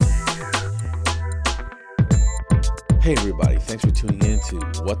Hey everybody, thanks for tuning in to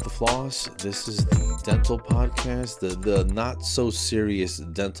What the Floss. This is the dental podcast, the not so serious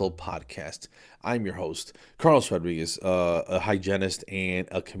dental podcast. I'm your host, Carlos Rodriguez, a hygienist and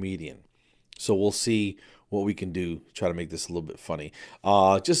a comedian. So we'll see what we can do to try to make this a little bit funny.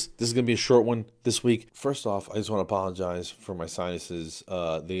 This is gonna be a short one this week. First off, I just want to apologize for my sinuses.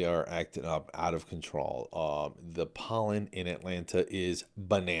 They are acting up out of control. The pollen in Atlanta is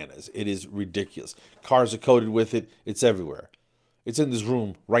bananas. It is ridiculous. Cars are coated with it. It's everywhere. It's in this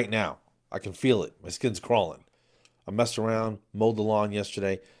room right now. I can feel it. My skin's crawling. I messed around, mowed the lawn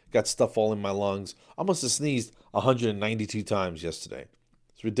yesterday, got stuff all in my lungs. I must have sneezed 192 times yesterday.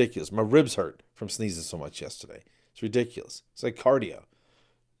 It's ridiculous. My ribs hurt from sneezing so much yesterday. It's ridiculous. It's like cardio.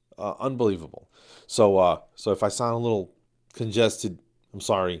 Unbelievable. So if I sound a little congested, I'm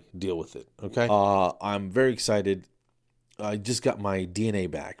sorry. Deal with it. Okay. I'm very excited. I just got my DNA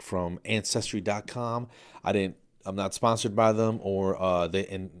back from Ancestry.com. I'm not sponsored by them,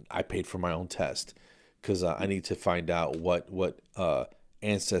 and I paid for my own test because I need to find out what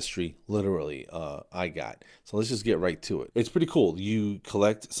ancestry literally I got. So let's just get right to it. It's pretty cool. You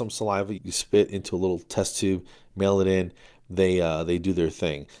collect some saliva, you spit into a little test tube, mail it in. They do their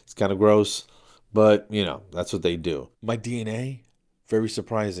thing. It's kind of gross, but that's what they do. My DNA, very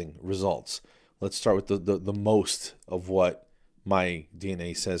surprising results. Let's start with the most of what my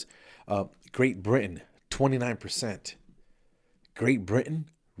DNA says. Great Britain, 29%. Great Britain?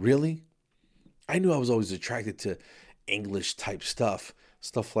 Really? I knew I was always attracted to English type stuff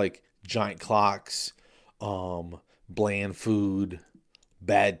like giant clocks, bland food,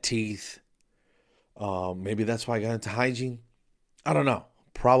 bad teeth. Maybe that's why I got into hygiene. I don't know.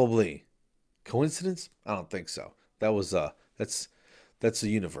 Probably. Coincidence? I don't think so. That's the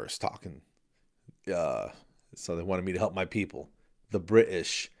universe talking. So they wanted me to help my people, the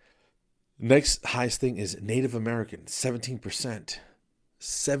British. Next highest thing is Native American, 17%.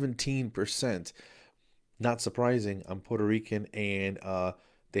 17%. Not surprising. I'm Puerto Rican, and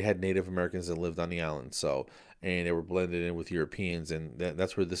they had Native Americans that lived on the island. And they were blended in with Europeans, and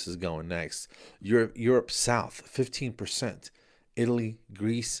that's where this is going next. Europe South, 15%. Italy,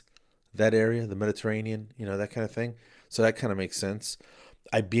 Greece, that area, the Mediterranean, that kind of thing. So that kind of makes sense.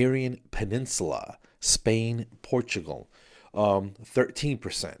 Iberian Peninsula, Spain, Portugal,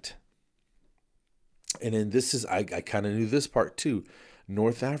 13%. And then this is, I kind of knew this part too.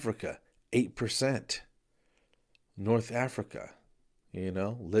 North Africa, 8%. North Africa,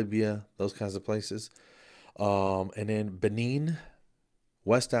 Libya, those kinds of places. And then Benin,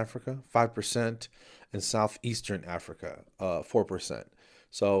 West Africa, 5%, and Southeastern Africa, 4%.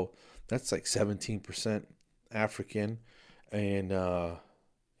 So that's like 17% African, and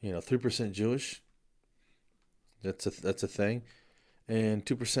 3% Jewish. That's a thing, and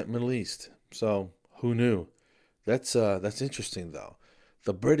 2% Middle East. So who knew? That's interesting though.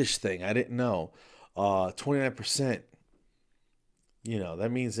 The British thing, I didn't know. 29%.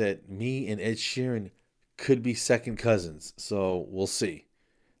 That means that me and Ed Sheeran could be second cousins. So we'll see.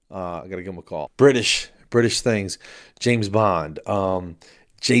 I gotta give him a call. British things. James Bond,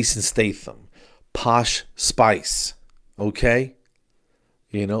 Jason Statham, Posh Spice. Okay,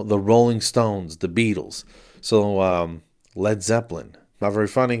 the Rolling Stones, the Beatles. So Led Zeppelin. Not very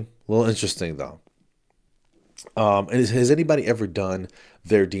funny. A little interesting though. Has anybody ever done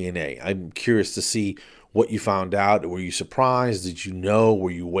their DNA? I'm curious to see what you found out. Were you surprised? Did you know? Were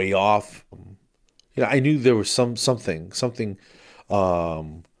you way off? I knew there was something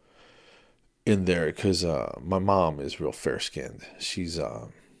in there because my mom is real fair skinned. She's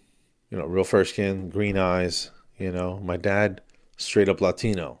real fair skinned, green eyes. My dad, straight up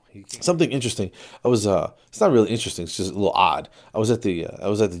Latino. Something interesting. It's not really interesting. It's just a little odd. I was at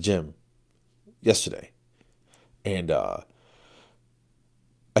the gym yesterday, and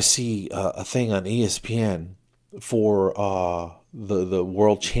I see a thing on ESPN for the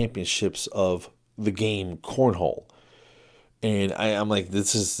World Championships of the game cornhole, and I'm like,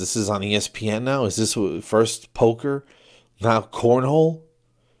 this is on ESPN now. Is this first poker, now cornhole?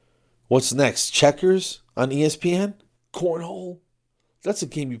 What's next? Checkers on ESPN? Cornhole? That's a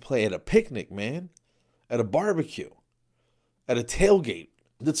game you play at a picnic, man, at a barbecue, at a tailgate.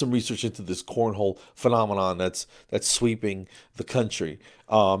 Did some research into this cornhole phenomenon that's sweeping the country.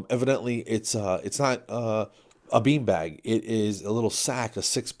 Evidently, it's not a beanbag. It is a little sack, a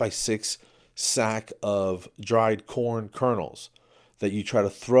 6x6 sack of dried corn kernels that you try to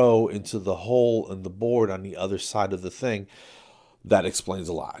throw into the hole in the board on the other side of the thing. That explains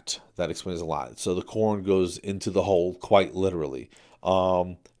a lot. So the corn goes into the hole quite literally.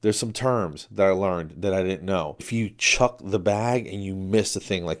 There's some terms that I learned that I didn't know. If you chuck the bag and you miss the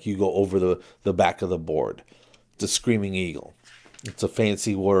thing, like you go over the back of the board, the screaming eagle. It's a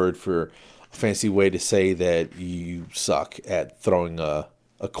fancy word for a fancy way to say that you suck at throwing a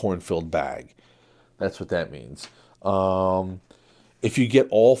corn-filled bag. That's what that means. If you get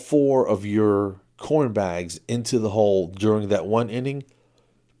all 4 of your corn bags into the hole during that one inning,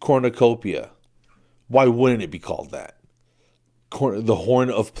 cornucopia. Why wouldn't it be called that? The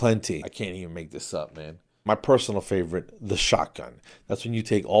horn of plenty. I can't even make this up, man. My personal favorite, the shotgun. That's when you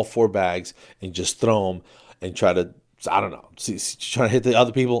take all 4 bags and just throw them and try to, I don't know, trying to hit the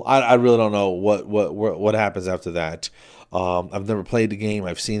other people. I really don't know what happens after that. I've never played the game.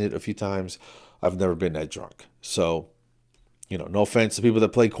 I've seen it a few times. I've never been that drunk. So, no offense to people that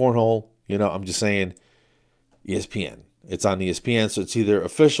play cornhole. I'm just saying ESPN. It's on ESPN, so it's either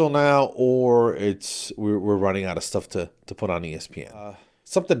official now or we're running out of stuff to put on ESPN.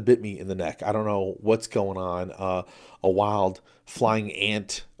 Something bit me in the neck. I don't know what's going on. A wild flying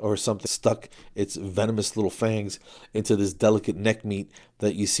ant or something stuck its venomous little fangs into this delicate neck meat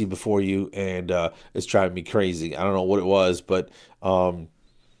that you see before you, and it's driving me crazy. I don't know what it was, but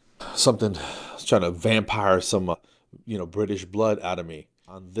something was trying to vampire some, British blood out of me.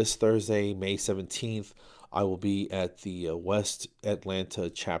 On this Thursday, May 17th, I will be at the West Atlanta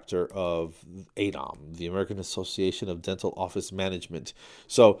chapter of ADOM, the American Association of Dental Office Management.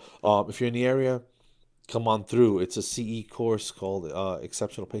 So if you're in the area, come on through. It's a CE course called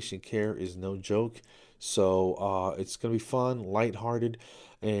Exceptional Patient Care is No Joke. So it's going to be fun, lighthearted,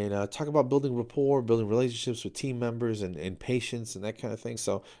 and talk about building rapport, building relationships with team members and patients and that kind of thing.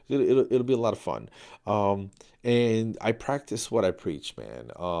 So it'll be a lot of fun. And I practice what I preach,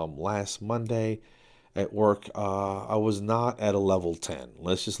 man. Last Monday at work, I was not at a level 10.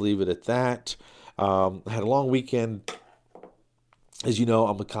 Let's just leave it at that. I had a long weekend. As you know,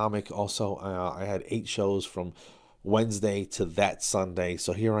 I'm a comic. Also, I had 8 shows from Wednesday to that Sunday.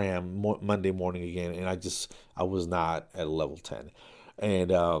 So here I am Monday morning again, and I was not at a level 10.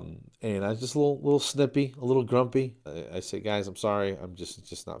 And I was just a little snippy, a little grumpy. I say, guys, I'm sorry. I'm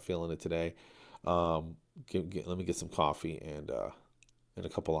just not feeling it today. Let me get some coffee and a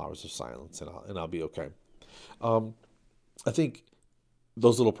couple hours of silence, and I'll be okay. I think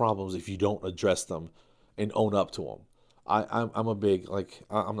those little problems, if you don't address them and own up to them, I'm a big,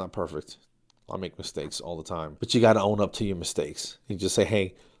 I'm not perfect. I make mistakes all the time, but you got to own up to your mistakes. You just say,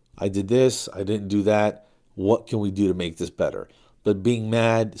 hey, I did this, I didn't do that. What can we do to make this better? But being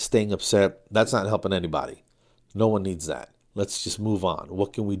mad, staying upset, that's not helping anybody. No one needs that. Let's just move on.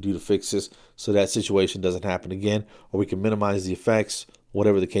 What can we do to fix this so that situation doesn't happen again, or we can minimize the effects,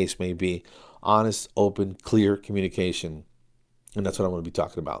 whatever the case may be. Honest, open, clear communication. And that's what I'm going to be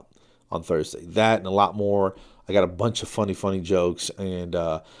talking about on Thursday. That and a lot more. I got a bunch of funny jokes and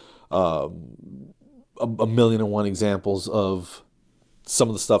a million and one examples of some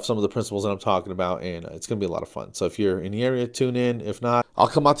of the principles that I'm talking about, and it's going to be a lot of fun. So if you're in the area, tune in. If not, I'll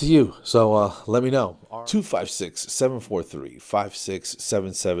come out to you. So let me know.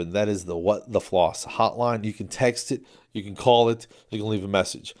 256-743-5677. That is the What the Floss hotline. You can text it. You can call it. You can leave a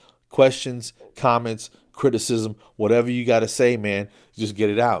message. Questions, comments, criticism, whatever you got to say, man, just get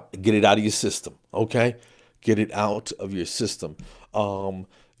it out. Get it out of your system, okay? Get it out of your system.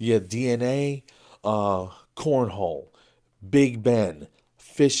 DNA, cornhole, Big Ben,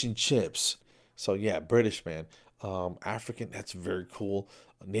 fish and chips. So yeah, British, man. African, that's very cool.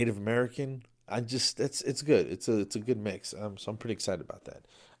 Native American, it's good. It's a good mix. So I'm pretty excited about that.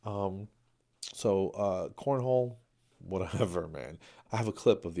 Cornhole, whatever, man. I have a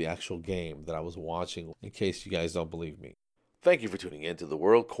clip of the actual game that I was watching in case you guys don't believe me. Thank you for tuning in to the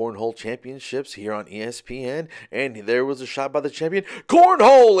World Cornhole Championships here on ESPN. And there was a shot by the champion.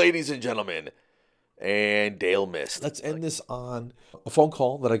 Cornhole, ladies and gentlemen. And Dale missed. Let's end this on a phone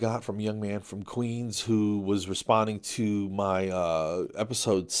call that I got from a young man from Queens who was responding to my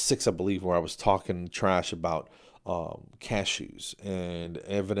episode 6, I believe, where I was talking trash about cashews. And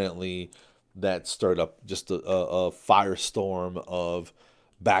evidently that stirred up just a firestorm of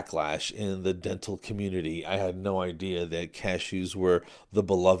backlash in the dental community. I had no idea that cashews were the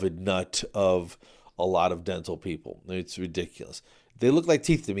beloved nut of a lot of dental people. It's ridiculous. They look like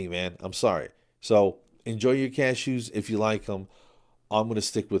teeth to me, man. I'm sorry. So enjoy your cashews if you like them. I'm going to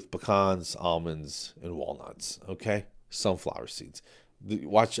stick with pecans, almonds, and walnuts, okay? Sunflower seeds.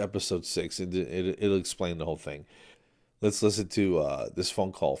 Watch episode 6. It'll explain the whole thing. Let's listen to this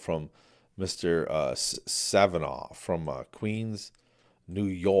phone call from Mr. Savanaugh from Queens, New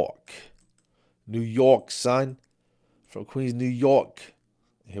York. New York, son. From Queens, New York.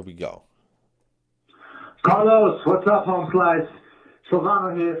 Here we go. Carlos, what's up, home slice?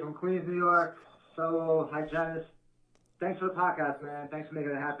 Silvano here from Queens, New York. Fellow hygienist. Thanks for the podcast, man. Thanks for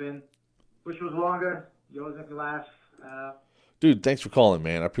making it happen. Wish it was longer. You always make me laugh. Dude, thanks for calling,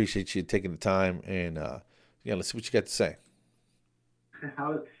 man. I appreciate you taking the time, and yeah, let's see what you got to say. I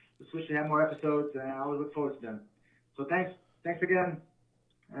was just wish you had more episodes, and I always look forward to them. So thanks again,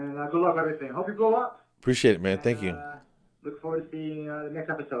 and good luck with everything. Hope you blow up. Appreciate it, man. And, Thank you. Look forward to seeing the next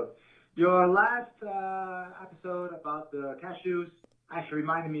episode. Your last episode about the cashews actually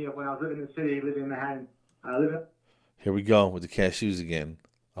reminded me of when I was living in the city, living in Manhattan. Here we go with the cashews again.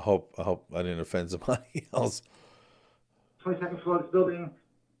 I hope I didn't offend somebody else. 22nd floor of this building.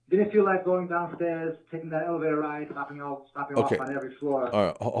 Didn't feel like going downstairs, taking that elevator ride, stopping off on every floor. All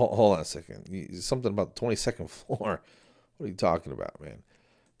right, hold on a second. Something about the 22nd floor. What are you talking about, man?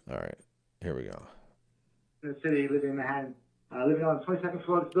 All right, here we go. In the city, living in Manhattan, living on the 22nd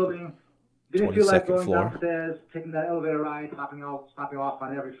floor of this building. Didn't feel like going downstairs, taking that elevator ride, stopping off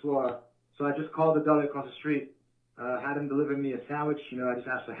on every floor. So I just called the deli across the street, had him deliver me a sandwich. I just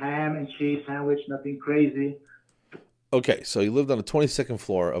asked for ham and cheese sandwich, nothing crazy. Okay, so you lived on the 22nd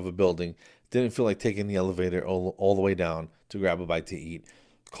floor of a building, didn't feel like taking the elevator all the way down to grab a bite to eat,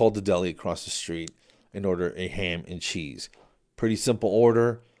 called the deli across the street and ordered a ham and cheese. Pretty simple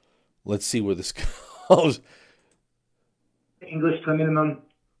order. Let's see where this goes. English to a minimum,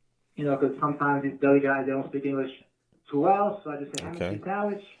 because sometimes these deli guys, they don't speak English too well, so I just said ham and cheese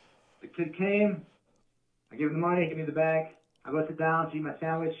sandwich. The kid came, I gave him the money, he gave me the bag. I go sit down to eat my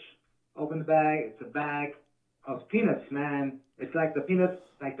sandwich, open the bag, it's a bag of peanuts, man. It's like the peanuts,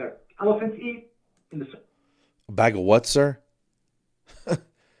 like the elephants eat in the... A bag of what, sir?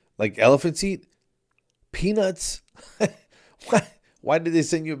 Like elephants eat? Peanuts? Why did they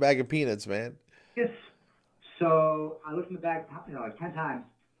send you a bag of peanuts, man? Yes. So I looked in the bag, like 10 times,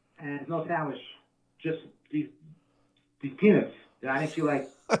 and there's no sandwich. Just these peanuts that I didn't feel like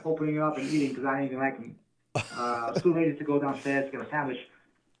opening up and eating because I didn't even like them. I was too lazy to go downstairs to get a sandwich.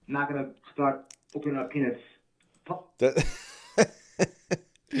 I'm not going to start opening up peanuts.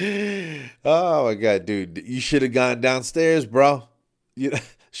 Oh my God, dude! You should have gone downstairs, bro. You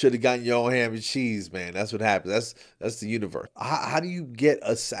should have gotten your own ham and cheese, man. That's what happens. That's the universe. How do you get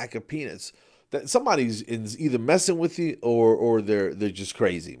a sack of peanuts? That somebody's either messing with you or they're just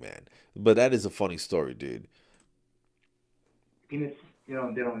crazy, man. But that is a funny story, dude. Peanuts, they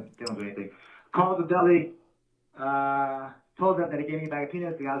don't do anything. Called the deli. Told them that he gave me a bag of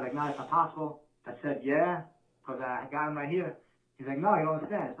peanuts. The guy was like, "No, it's not possible." I said, "Yeah." Because I got him right here. He's like, "No, you don't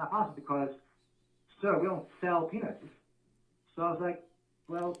understand. It's not possible because, sir, we don't sell peanuts." So I was like,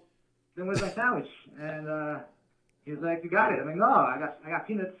 "Well, then where's my sandwich?" And he's like, "You got it." I'm like, "No, I got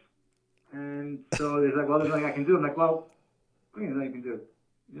peanuts." And so he's like, "Well, there's nothing I can do." I'm like, "Well, what do you mean there's nothing you can do?"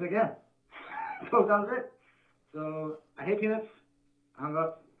 He's like, "Yeah." So that was it. So I hate peanuts. I hung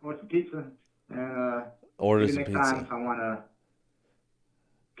up, ordered some pizza, and ordered some next pizza. time if I want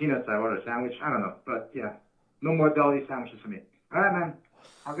peanuts, I order a sandwich. I don't know, but yeah. No more deli sandwiches for me. All right, man.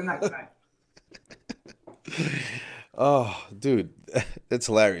 Have a good night. Bye. Oh, dude, it's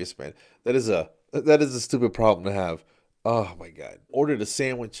hilarious, man. That is a stupid problem to have. Oh my God! Ordered a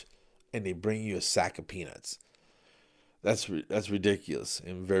sandwich, and they bring you a sack of peanuts. That's ridiculous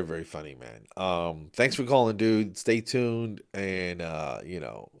and very, very funny, man. Thanks for calling, dude. Stay tuned, and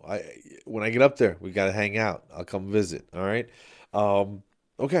when I get up there, we gotta hang out. I'll come visit. All right.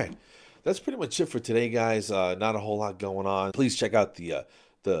 Okay. That's pretty much it for today, guys. Not a whole lot going on. Please check out the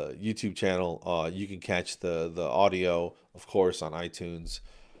YouTube channel. You can catch the audio, of course, on iTunes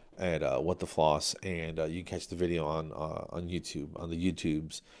at What the Floss, and you can catch the video on YouTube, on the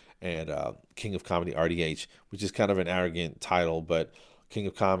YouTubes, and King of Comedy RDH, which is kind of an arrogant title, but King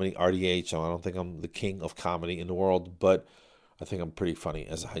of Comedy RDH. I don't think I'm the king of comedy in the world, but I think I'm pretty funny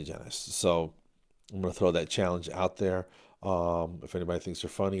as a hygienist. So I'm gonna throw that challenge out there. If anybody thinks they're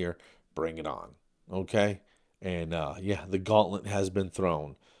funnier, bring it on. Okay? And yeah, the gauntlet has been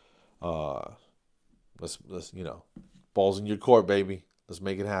thrown. Let's balls in your court, baby. Let's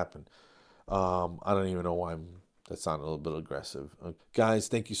make it happen. I don't even know why that sounded a little bit aggressive. Guys,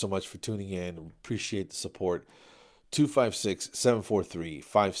 thank you so much for tuning in. Appreciate the support.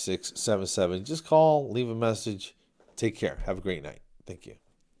 256-743-5677. Just call, leave a message. Take care. Have a great night. Thank you.